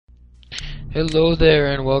Hello there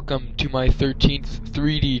and welcome to my 13th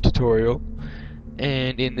 3D tutorial,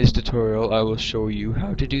 and in this tutorial I will show you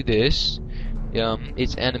how to do this.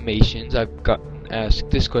 It's animations. I've gotten asked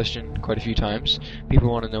this question quite a few times.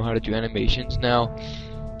 People want to know how to do animations. Now,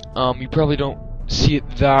 you probably don't see it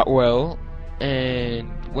that well,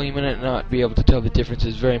 and well, you might not be able to tell the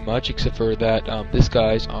differences very much, except for that this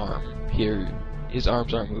guy's arm here, his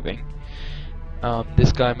arms aren't moving.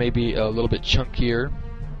 This guy may be a little bit chunkier.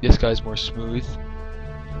 This guy's more smooth.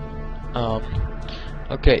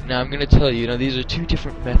 Okay, now I'm gonna tell you. Now these are two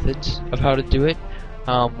different methods of how to do it.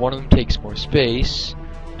 One of them takes more space,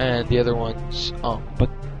 and the other one's but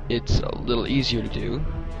it's a little easier to do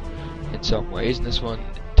in some ways. And this one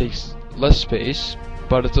takes less space,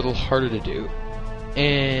 but it's a little harder to do.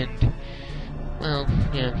 And well,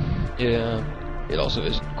 yeah, it also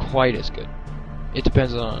isn't quite as good. It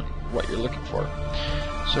depends on what you're looking for.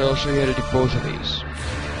 So I'll show you how to do both of these.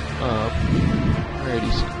 I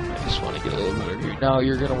just want to get a little better here. Now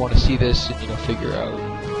you're gonna want to see this and figure out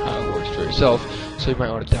how it works for yourself. So you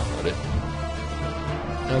might want to download it.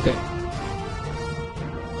 Okay.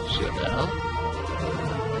 So now,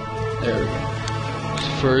 there we go. So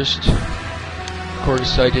first, of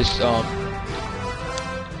course, I just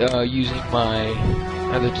using my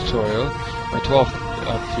other tutorial, my 12th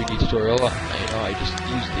 3D tutorial. I just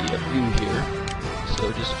used the view here.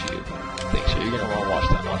 So just a few things. So you're gonna want to watch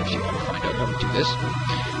that one if you want to find out how to do this.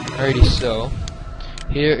 Alrighty, so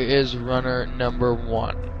here is runner number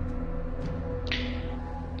 1.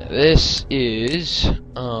 Now this is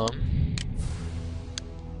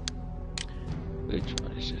which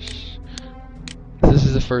one is this? This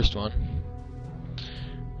is the first one.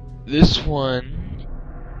 This one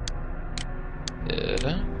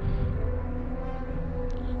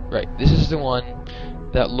right, this is the one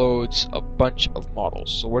that loads a bunch of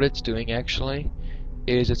models. So what it's doing actually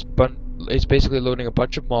is it's basically loading a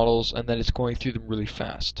bunch of models, and then it's going through them really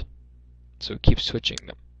fast. So it keeps switching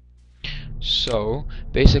them. So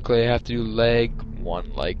basically I have to do leg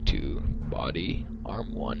 1, leg 2, body,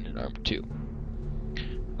 arm 1, and arm 2.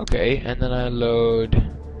 Okay, and then I load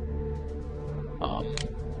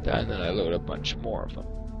a bunch more of them.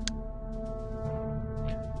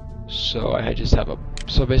 So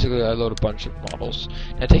so basically I load a bunch of models.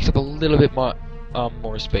 Now it takes up a little bit more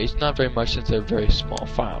space, not very much since they're very small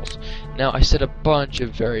files. Now I set a bunch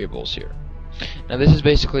of variables here. Now this is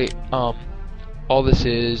basically all this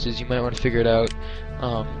is you might want to figure it out.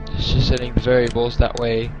 It's just setting the variables that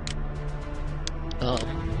way,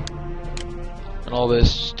 and all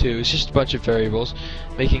this too. It's just a bunch of variables,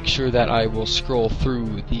 making sure that I will scroll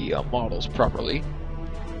through the models properly.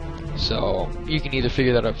 So you can either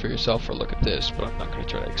figure that out for yourself or look at this, but I'm not going to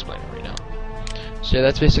try to explain it right now. So yeah,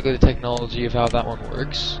 that's basically the technology of how that one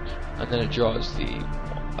works, and then it draws the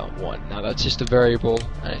one. Now that's just a variable,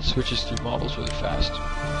 and it switches through models really fast.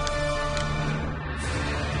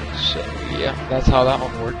 So yeah, that's how that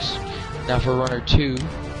one works. Now for runner 2,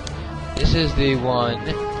 this is the one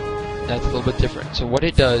that's a little bit different. So what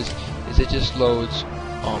it does is it just loads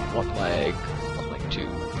one leg 2,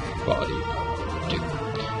 body 2.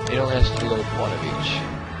 It only has to load one of each.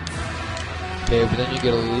 Okay, but then you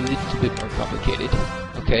get a little bit more complicated.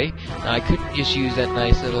 Okay, now I couldn't just use that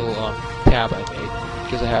nice little tab I made,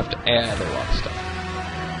 because I have to add a lot of stuff.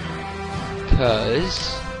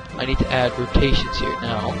 Because I need to add rotations here.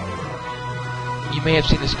 Now, you may have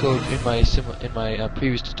seen this code in my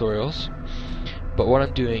previous tutorials, but what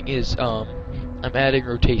I'm doing is I'm adding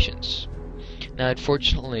rotations. Now,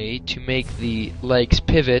 unfortunately, to make the legs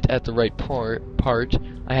pivot at the right part,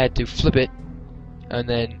 I had to flip it and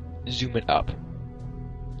then zoom it up,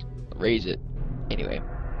 raise it. Anyway,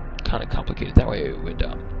 kind of complicated. That way it would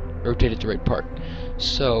rotate at the right part.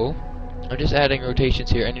 So I'm just adding rotations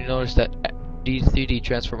here, and you notice that D3D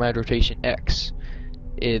transform add rotation X.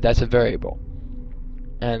 That's a variable,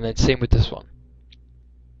 and then same with this one,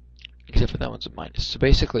 except for that one's a minus. So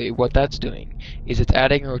basically what that's doing is it's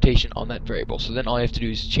adding a rotation on that variable. So then all you have to do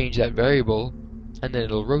is change that variable, and then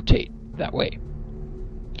it'll rotate that way.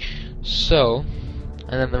 So,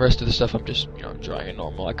 and then the rest of the stuff I'm just drawing it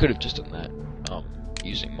normal. I could have just done that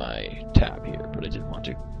using my tab here, but I didn't want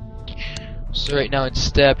to. So right now in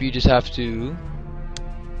step, you just have to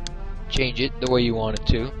change it the way you want it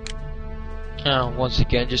to. Once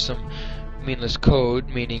again, just some meaningless code,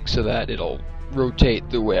 meaning so that it'll rotate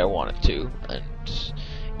the way I want it to, and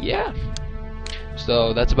yeah.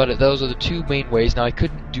 So that's about it. Those are the two main ways. Now I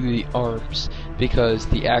couldn't do the arms because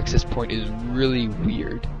the access point is really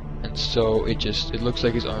weird, and so it looks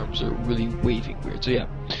like his arms are really waving weird. So yeah,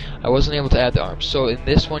 I wasn't able to add the arms. So in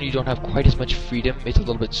this one you don't have quite as much freedom. It's a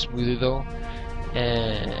little bit smoother though,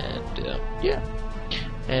 and yeah,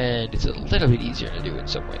 and it's a little bit easier to do in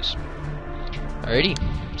some ways. Alrighty,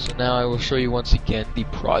 so now I will show you once again the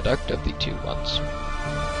product of the two ones,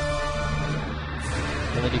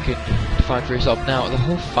 and then you can define for yourself. Now, the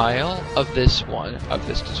whole file of this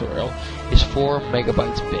tutorial, is 4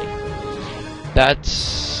 megabytes big.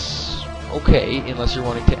 That's okay, unless you're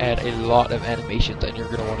wanting to add a lot of animations, and you're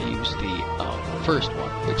going to want to use the first one,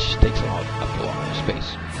 which takes a lot more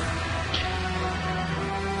space.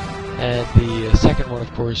 And the second one,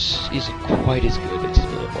 of course, isn't quite as good. It's a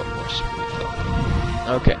little more smooth,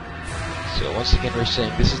 though. Okay, so once again, we're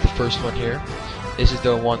saying this is the first one here. This is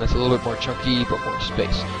the one that's a little bit more chunky, but more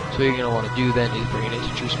space. So what you're going to want to do then is bring it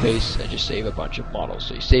into true space and just save a bunch of models.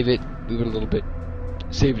 So you save it, move it a little bit,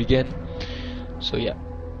 save it again. So yeah.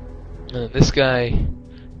 And then this guy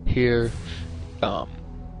here,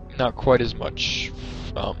 not quite as much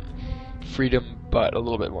freedom, but a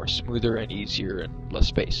little bit more smoother and easier and less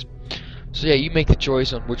space. So yeah, you make the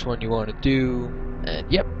choice on which one you want to do,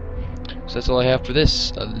 and yep. So that's all I have for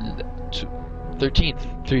this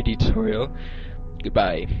 13th 3D tutorial.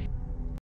 Goodbye.